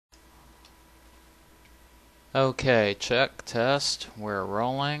Okay, check, test, we're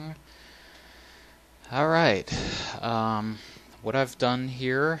rolling. Alright, what I've done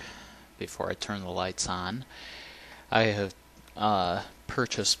here, before I turn the lights on, I have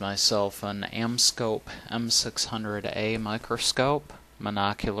purchased myself an Amscope M600A microscope,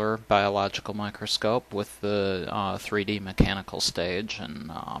 monocular biological microscope with the 3D mechanical stage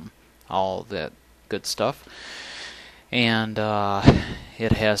and all that good stuff. And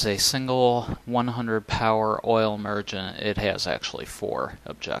it has a single 100 power oil immersion. It has actually 4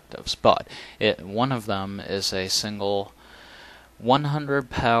 objectives, but one of them is a single 100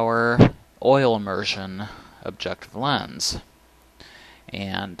 power oil immersion objective lens.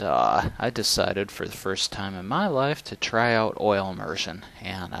 And I decided for the first time in my life to try out oil immersion,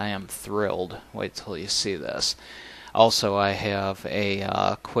 and I am thrilled. Wait till you see this. Also, I have a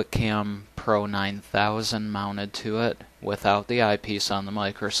Quickcam Pro 9000 mounted to it without the eyepiece on the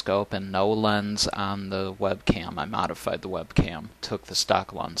microscope and no lens on the webcam. I modified the webcam, took the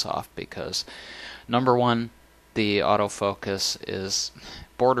stock lens off because, number one, the autofocus is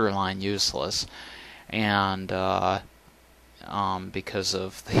borderline useless, and because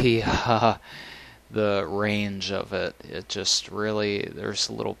of the range of it, it just really, there's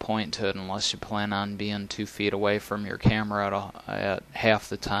little point to it unless you plan on being 2 feet away from your camera at half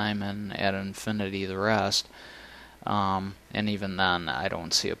the time and at infinity the rest. And even then, I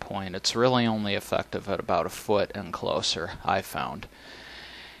don't see a point. It's really only effective at about a foot and closer, I found.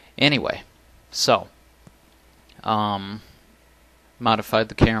 Anyway, so modified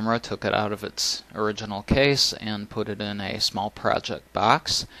the camera, took it out of its original case and put it in a small project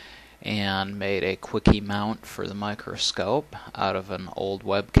box, and made a quickie mount for the microscope out of an old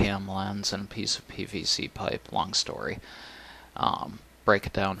webcam lens and a piece of PVC pipe. Long story. Break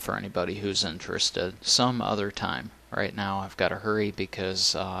it down for anybody who's interested some other time. Right now I've got to hurry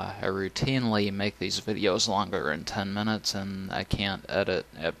because I routinely make these videos longer than 10 minutes and I can't edit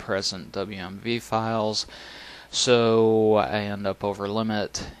at present WMV files, so I end up over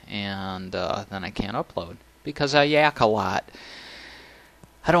limit, and then I can't upload because I yak a lot.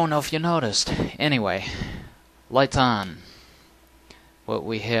 I don't know if you noticed. Anyway, lights on. What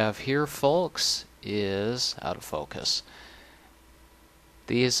we have here, folks, is out of focus.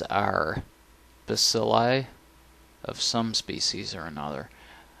 These are bacilli of some species or another,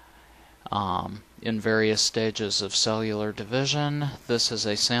 in various stages of cellular division. This is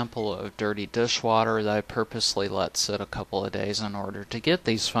a sample of dirty dishwater that I purposely let sit a couple of days in order to get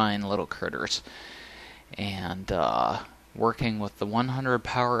these fine little critters. And working with the 100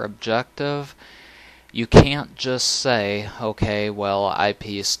 power objective, you can't just say, okay, well,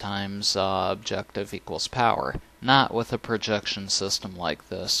 eyepiece times objective equals power. Not with a projection system like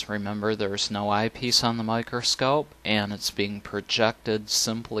this. Remember, there's no eyepiece on the microscope, and it's being projected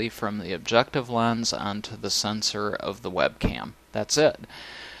simply from the objective lens onto the sensor of the webcam. That's it.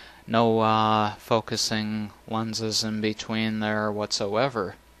 No focusing lenses in between there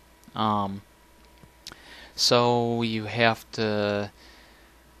whatsoever. So you have to,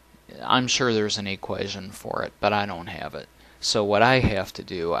 I'm sure there's an equation for it, but I don't have it. So what I have to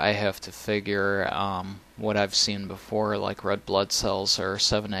do, I have to figure what I've seen before, like red blood cells are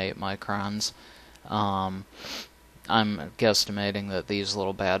 7 to 8 microns. I'm guesstimating that these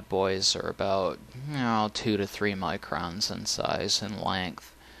little bad boys are about 2 to 3 microns in size and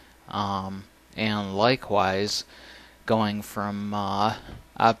length. And likewise, going from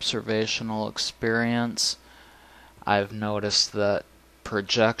observational experience, I've noticed that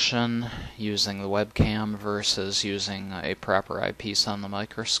projection using the webcam versus using a proper eyepiece on the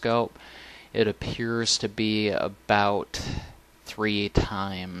microscope, it appears to be about 3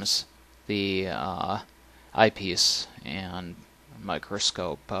 times the eyepiece and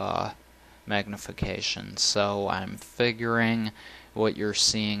microscope magnification. So I'm figuring what you're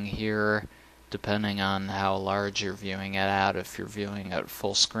seeing here, depending on how large you're viewing it at. If you're viewing at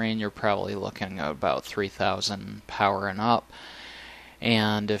full screen, you're probably looking at about 3000 power and up.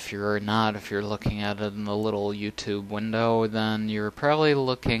 And if you're not, if you're looking at it in the little YouTube window, then you're probably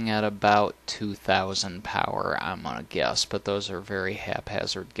looking at about 2000 power, I'm gonna guess. But those are very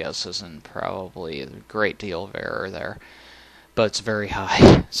haphazard guesses and probably a great deal of error there. But it's very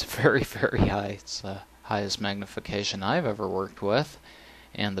high. It's very, very high. It's the highest magnification I've ever worked with,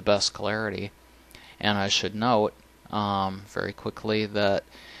 and the best clarity. And I should note very quickly that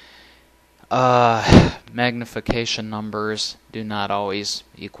magnification numbers do not always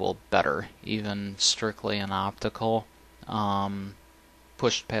equal better, even strictly in optical.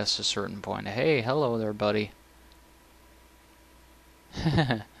 Pushed past a certain point. Hey, hello there, buddy.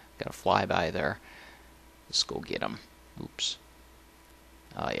 Got a flyby there. Let's go get him. Oops.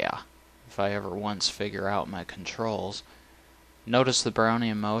 Oh yeah. if I ever once figure out my controls. Notice the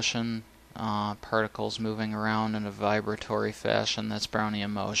Brownian motion, particles moving around in a vibratory fashion. That's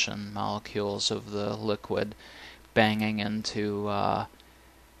Brownian motion, molecules of the liquid banging into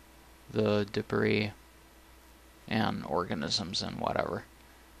the debris and organisms and whatever.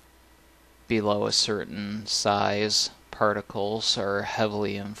 Below a certain size, particles are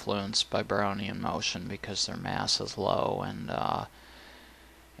heavily influenced by Brownian motion because their mass is low, and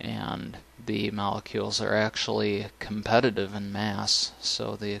the molecules are actually competitive in mass,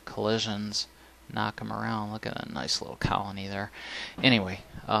 so the collisions knock them around. Look at that nice little colony there. Anyway,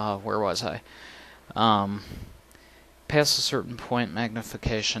 where was I? Past a certain point,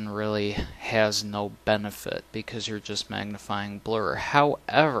 magnification really has no benefit because you're just magnifying blur.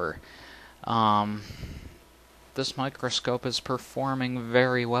 However, this microscope is performing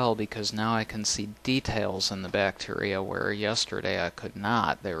very well because now I can see details in the bacteria where yesterday I could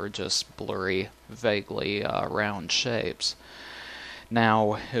not. They were just blurry, vaguely round shapes.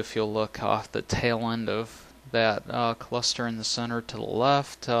 Now, if you'll look off the tail end of that cluster in the center to the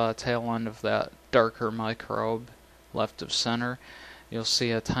left, tail end of that darker microbe left of center, you'll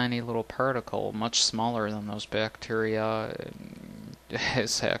see a tiny little particle, much smaller than those bacteria.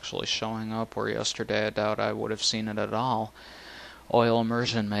 It's actually showing up where yesterday I doubt I would have seen it at all. Oil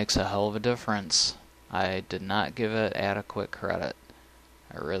immersion makes a hell of a difference. I did not give it adequate credit.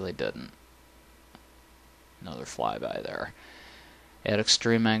 I really didn't. Another flyby there. At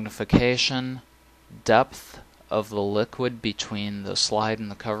extreme magnification, depth of the liquid between the slide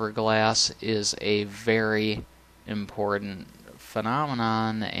and the cover glass is a very important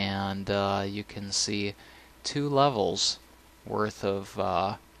phenomenon, and you can see 2 levels worth of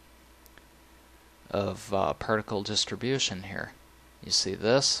particle distribution here. You see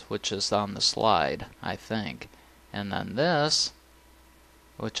this, which is on the slide, I think, and then this,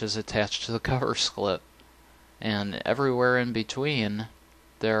 which is attached to the cover slip, and everywhere in between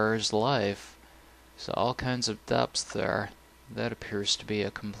there's life. So all kinds of depths there. That appears to be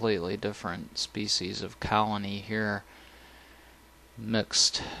a completely different species of colony here.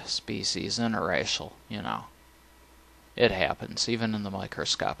 Mixed species, interracial, you know. It happens, even in the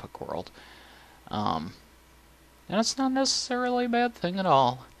microscopic world. And it's not necessarily a bad thing at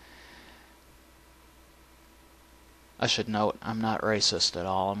all. I should note, I'm not racist at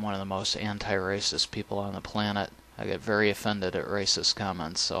all. I'm one of the most anti-racist people on the planet. I get very offended at racist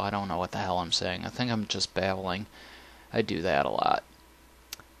comments, so I don't know what the hell I'm saying. I think I'm just babbling. I do that a lot.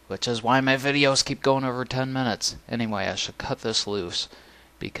 Which is why my videos keep going over 10 minutes. Anyway, I should cut this loose,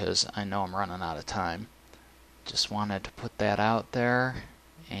 because I know I'm running out of time. Just wanted to put that out there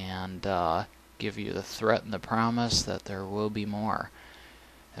and give you the threat and the promise that there will be more.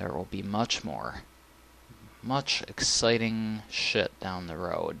 There will be much more. Much exciting shit down the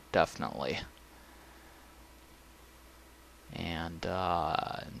road, definitely. And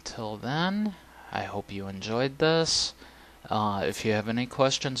until then, I hope you enjoyed this. If you have any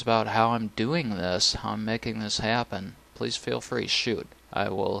questions about how I'm doing this, how I'm making this happen, please feel free, shoot. I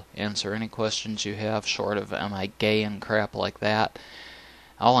will answer any questions you have, short of am I gay and crap like that.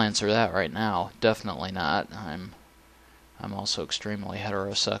 I'll answer that right now. Definitely not. I'm also extremely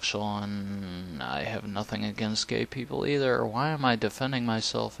heterosexual, and I have nothing against gay people either. Why am I defending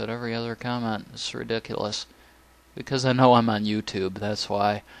myself at every other comment? It's ridiculous. Because I know I'm on YouTube, that's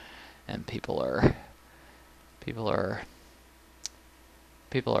why. And people are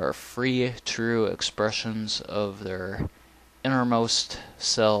free, true expressions of their innermost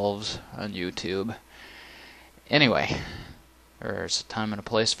selves on YouTube. Anyway, there's a time and a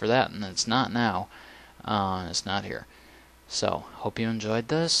place for that, and it's not now. It's not here. So, hope you enjoyed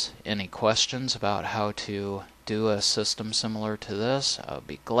this. Any questions about how to do a system similar to this, I'll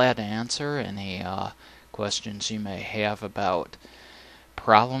be glad to answer. Any questions you may have about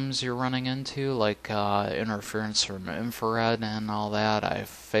problems you're running into, like interference from infrared and all that. I've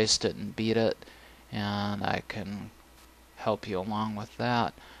faced it and beat it, and I can help you along with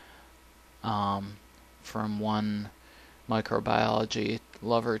that. From one microbiology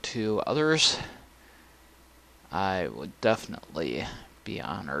lover to others, I would definitely be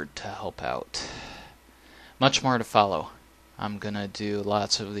honored to help out. Much more to follow. I'm gonna do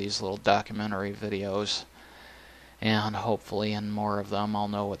lots of these little documentary videos, and hopefully in more of them I'll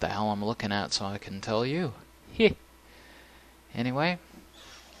know what the hell I'm looking at so I can tell you. Anyway,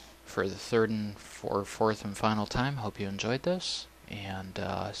 for the fourth and final time, hope you enjoyed this, and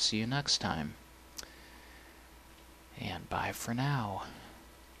see you next time. And bye for now.